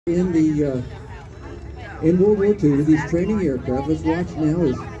in the in World War II with these training aircraft. Let's watch now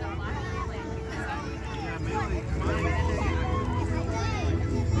as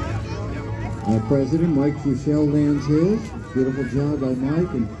President Mike Fuchelle lands his. Beautiful job by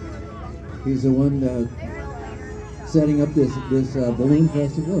Mike, and he's the one setting up this balloon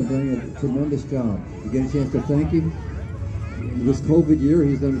festival and doing a tremendous job. You get a chance to thank him. This COVID year,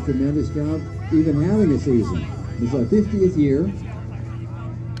 he's done a tremendous job, even having a season. It's our 50th year.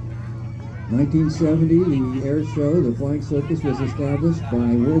 1970, the air show, the Flying Circus, was established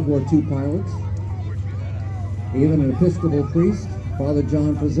by World War II pilots. Even an Episcopal priest, Father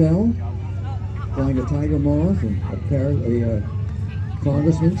John Frizzell, flying a Tiger Moth, and a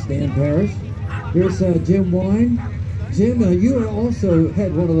Congressman, Stan Parrish. Here's Jim Wine. Jim, you also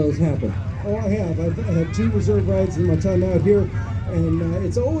had one of those happen. Oh, I have. I've had 2 reserve rides in my time out here, and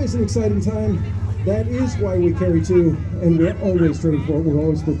it's always an exciting time. That is why we carry 2, and we're always trained for it. We're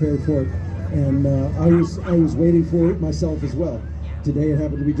always prepared for it. And I was waiting for it myself as well. Today it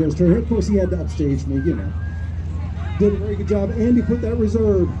happened to be Joe's turn. Of course, he had to upstage me, you know. Did a very good job. Andy put that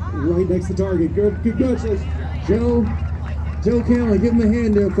reserve right next to target. Good, congratulations. Joe Kelly, give him a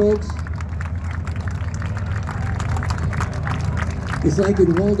hand there, folks. It's like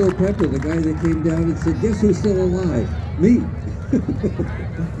in Waldo Pepper, the guy that came down and said, "Guess who's still alive? Me."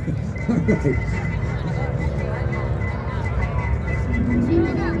 All right.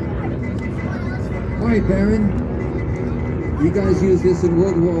 All right, Baron. You guys used this in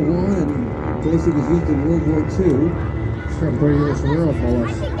World War I, and of course it was used in World War II. It's got pretty good swirl for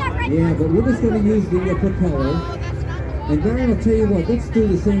us. Yeah, but we're just going to use the propeller. And Baron, I'll tell you what, let's do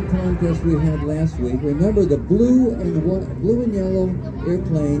the same contest we had last week. Remember, the blue and yellow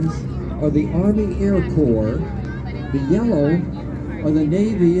airplanes are the Army Air Corps. The yellow are the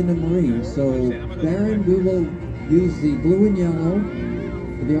Navy and the Marines. So, Baron, we will use the blue and yellow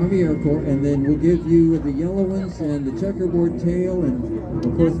for the Army Air Corps, and then we'll give you the yellow ones and the checkerboard tail, and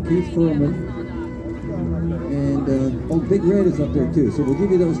of course Keith Furman. And Big Red is up there too, so we'll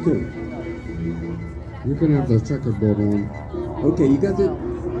give you those 2. You can have the checkerboard one. Okay, you got the...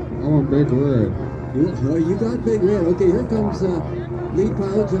 I want Big Red. You got Big Red. Okay, here comes lead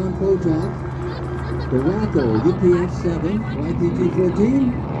pilot John Potok. The Rocco UPF-7,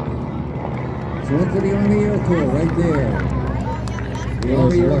 YPT-14. It's one for the Army Air Corps right there. The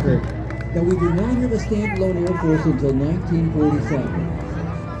Army Air Corps. Now, we do not have a standalone Air Force until 1947.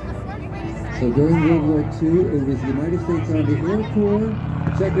 So during World War II, it was the United States Army Air Corps,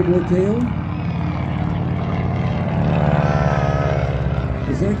 checkerboard tail.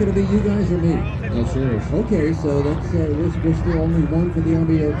 Is that going to be you guys or me? That's yours. Okay, so that's we're still only one for the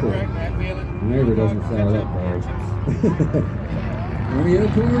Army Air Corps. Neighbor doesn't foul up, guys. Army Air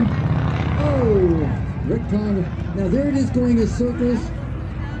Corps. Oh, Rick Conner. Now there it is going as Circus.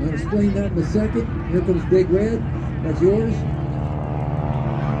 I'll explain that in a second. Here comes Big Red. That's yours.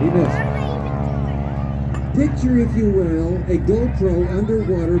 He missed. Picture, if you will, a GoPro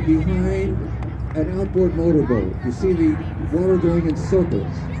underwater behind an outboard motorboat. You see the water going in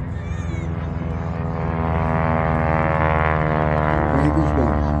circles.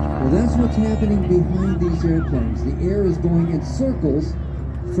 Well, that's what's happening behind these airplanes. The air is going in circles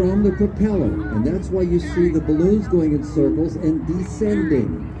from the propeller, and that's why you see the balloons going in circles and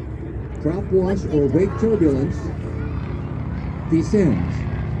descending. Prop wash or wake turbulence descends.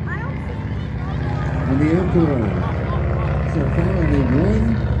 And the Air Corps. So far only one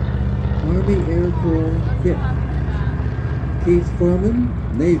Army Air Corps hit. Keith Furman,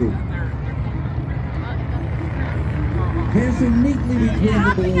 Navy. Passing neatly between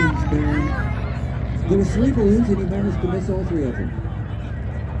the balloons, Baron. There were 3 balloons and he managed to miss all 3 of them.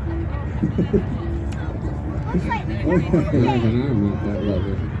 I'm not that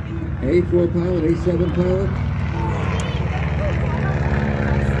level. A4 pilot, A7 pilot.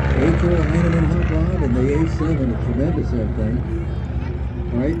 A4 Heinemann hot rod and the A7, a tremendous airplane.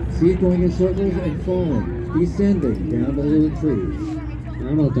 Alright, see it going in circles and falling, descending down the little trees.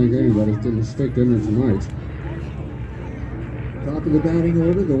 I don't think anybody's getting stick dinner tonight. Top of the batting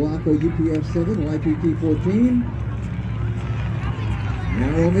order, the Waco UPF-7, YPT-14.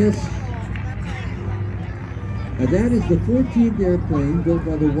 Narrow miss. Now that is the 14th airplane built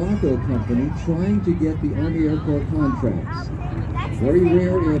by the Waco Company trying to get the Army Air Corps contracts. Very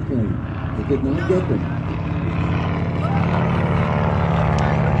rare airplane. They did not get them.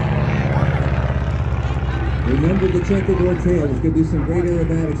 Remember the checkerboard tail. There's going to be some great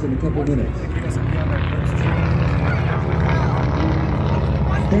aerobatics in a couple minutes.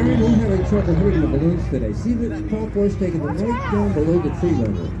 Baron, we're having trouble hitting the balloons today. See the top wash taking them right down below the tree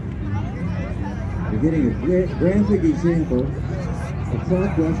level. You're getting a graphic example A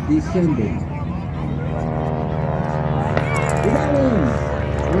clock rush descending. We got one!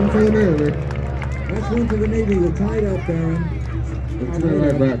 One for the Navy. That's one for the Navy. We're tied up, Baron. We're tied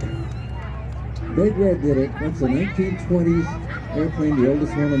Right up. back. Big Red did it. That's a 1920s airplane, the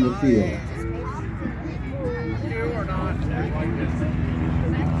oldest one on the field.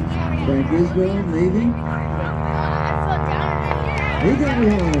 Frank Isbell, Navy. He got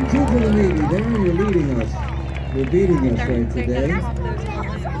one. Two for the Navy. Darren, you're leading us. You're beating us right today.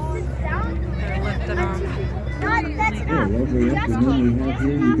 What a lovely afternoon we have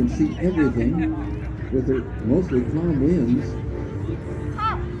here. You can see everything with the mostly calm winds.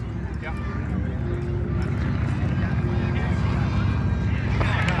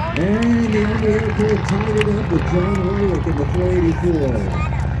 And the Army Air Corps tied it up with John Warwick in the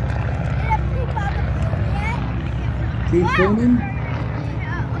 484. Keith Furman.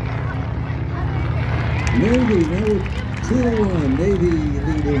 Navy, now we're 2-1. Navy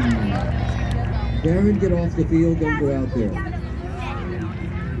leading. Darren, get off the field, don't go out there.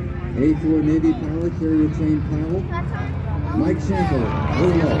 A4 Navy pilot, carrier trained pilot. Mike Schenkel,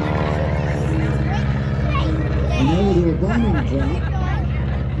 way low. And now we'll do a bombing drop.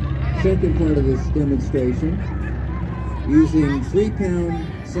 Second part of this demonstration, using 3-pound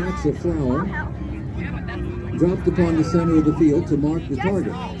sacks of flour dropped upon the center of the field to mark the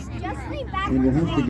target. And we'll have to